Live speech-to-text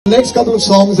The next couple of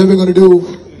songs that we're going to do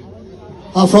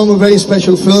are from a very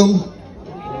special film,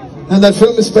 and that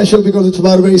film is special because it's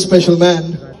about a very special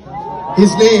man.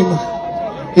 His name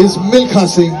is Milkha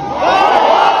Singh.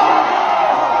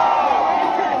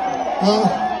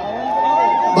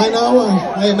 By now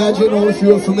I imagine all of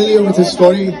you are familiar with his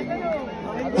story,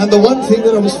 and the one thing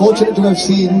that I was fortunate to have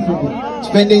seen,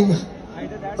 spending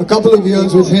a couple of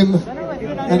years with him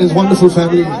and his wonderful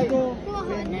family.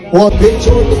 What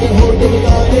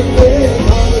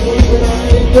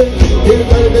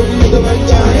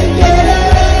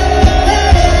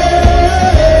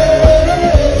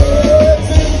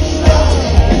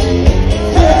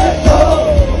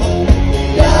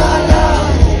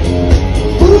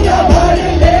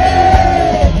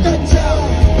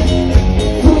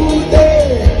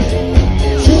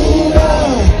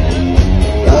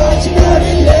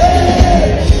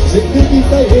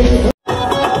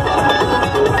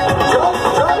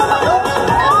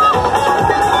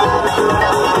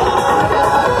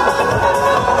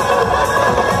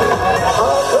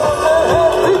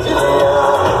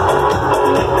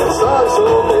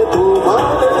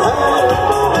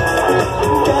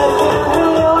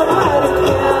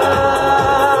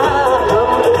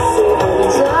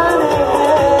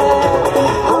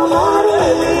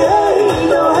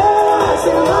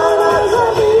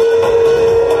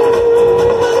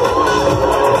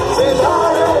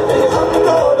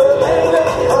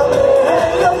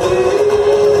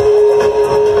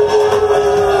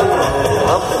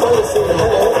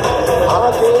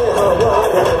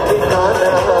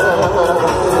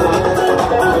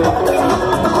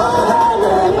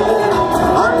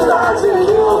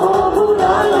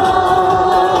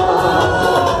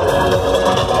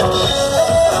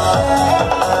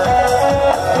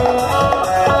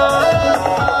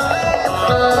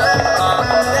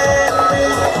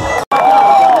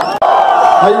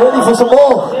Are you ready for some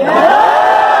more?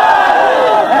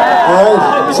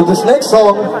 Alright, so this next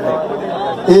song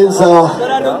is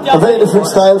a very different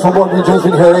style from what we've just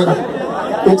been hearing.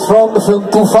 It's from the film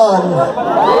Tufan.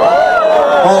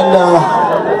 And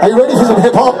are you ready for some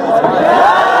hip hop?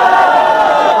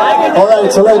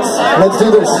 Alright, so let's do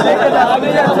this.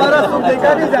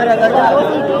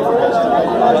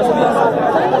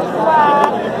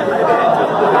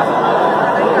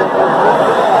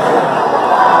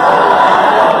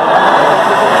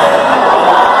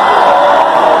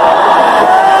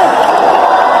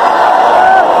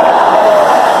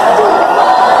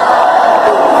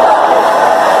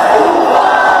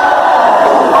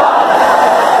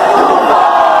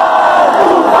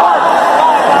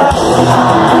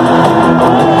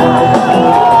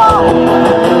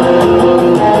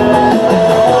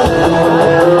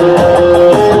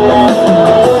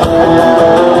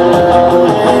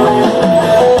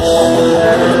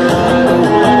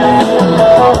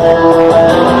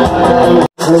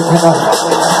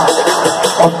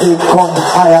 अब देख कौन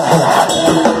आया है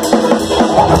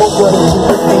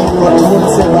धूल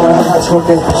से बनाया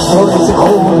छोटे थोड़ी से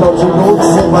खून और जुनून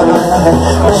से बनाया है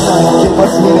महंगाई के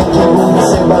पसीने की बूंद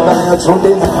से बनाया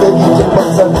छोटे जिंदगी के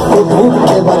मकसद को ढूंढ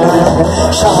के बनाया है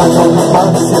शान और ईमान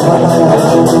से बनाया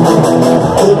है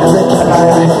एक पे क्या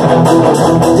लाया है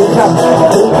देखा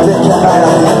एक पे क्या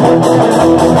लाया है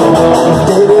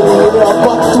तेरे लिए अब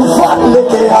तूफान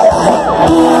लेके आया है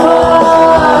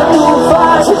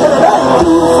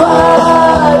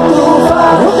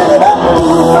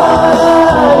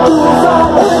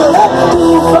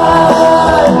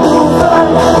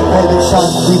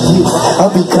शांति थी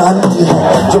अभी क्रांति है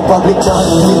जो पब्लिक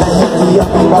जानती नहीं थी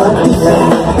अभी मानती है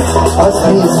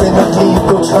असली से नकली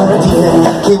को छानती है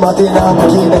कीमतें नाम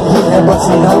की नहीं है बस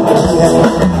नाम की है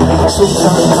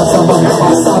सुल्तान का सबक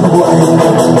आसान हुआ है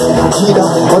जीना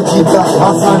और जीतना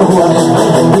आसान हुआ है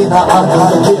बिना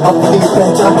आधार के अपनी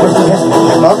पहचान बनी है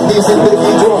अपनी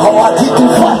जिंदगी जो हवा थी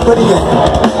तूफान बनी है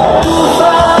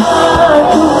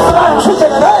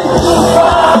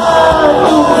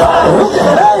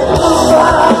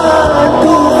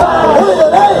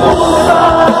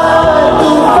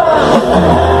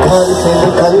घर से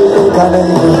निकलने का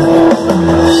नहीं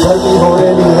सर्दी हो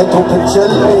रही है तो फिर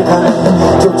चलने का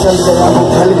नहीं जो चल गया वो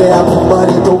ढल गया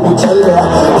बीमारी तो उछल गया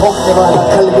भोगने वाला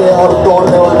खल गया और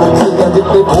दौड़ने वाला खल गया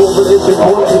जितने घोड़े से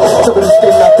घोड़ दिए सब रिश्ते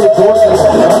नाते जोड़ दिए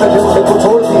अपने को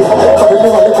छोड़ दिए पकड़ने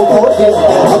वाले को छोड़ दिए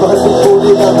अब हर तुम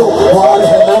तोड़ेगा तो वार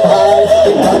है ना भाई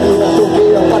तो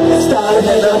स्टार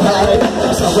है ना भाई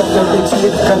सफर करते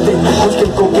चीत करते मुश्किल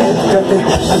को कैद करते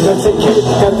अंदर से खेत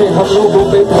करते हम लोगों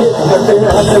पे भेद करते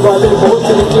आने वाले रोड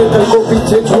से निकले दर को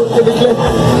पीछे छोड़ के निकले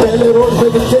पहले रोड पे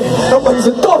निकले तो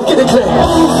मंजिल तोड़ के निकले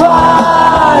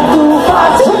तूफान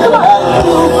तूफान तूफान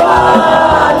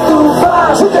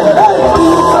तूफान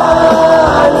तूफान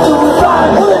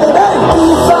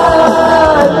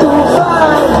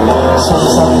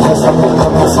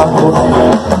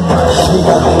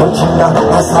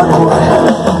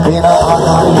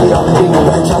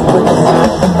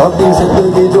अपनी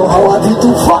जिंदगी जो हवा थी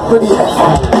तूफान बनी है.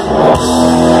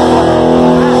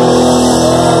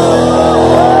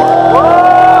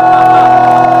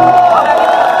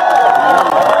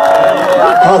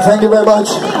 Thank you very much.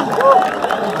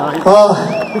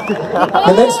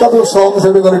 The next couple of songs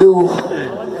that we're going to do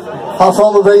are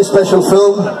from a very special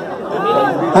film,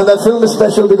 and that film is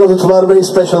special because it's about a very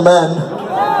special man.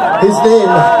 His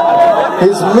name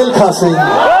is Milkha Singh.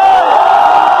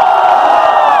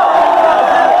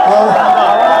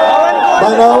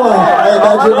 By now, I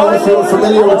imagine all of you are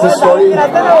familiar with his story,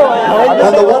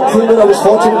 and the one thing that I was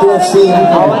fortunate to have seen,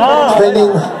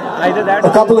 spending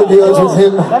a couple of years with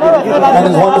him and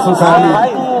his wonderful family,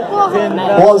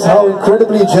 was how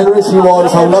incredibly generous he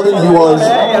was, how loving he was,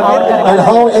 and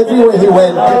how everywhere he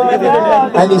went,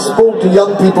 and he spoke to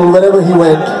young people wherever he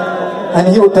went, and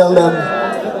he would tell them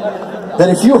that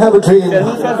if you have a dream,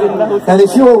 and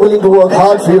if you are willing to work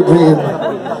hard for your dream,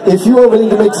 if you are willing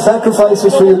to make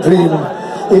sacrifices for your dream,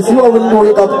 if you are willing to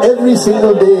wake up every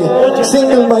single day,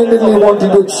 single-mindedly wanting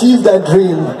to achieve that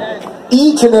dream,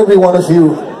 each and every one of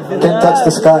you can touch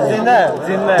the sky.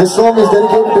 This song is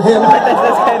dedicated to him.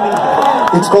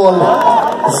 It's called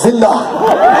Zinda.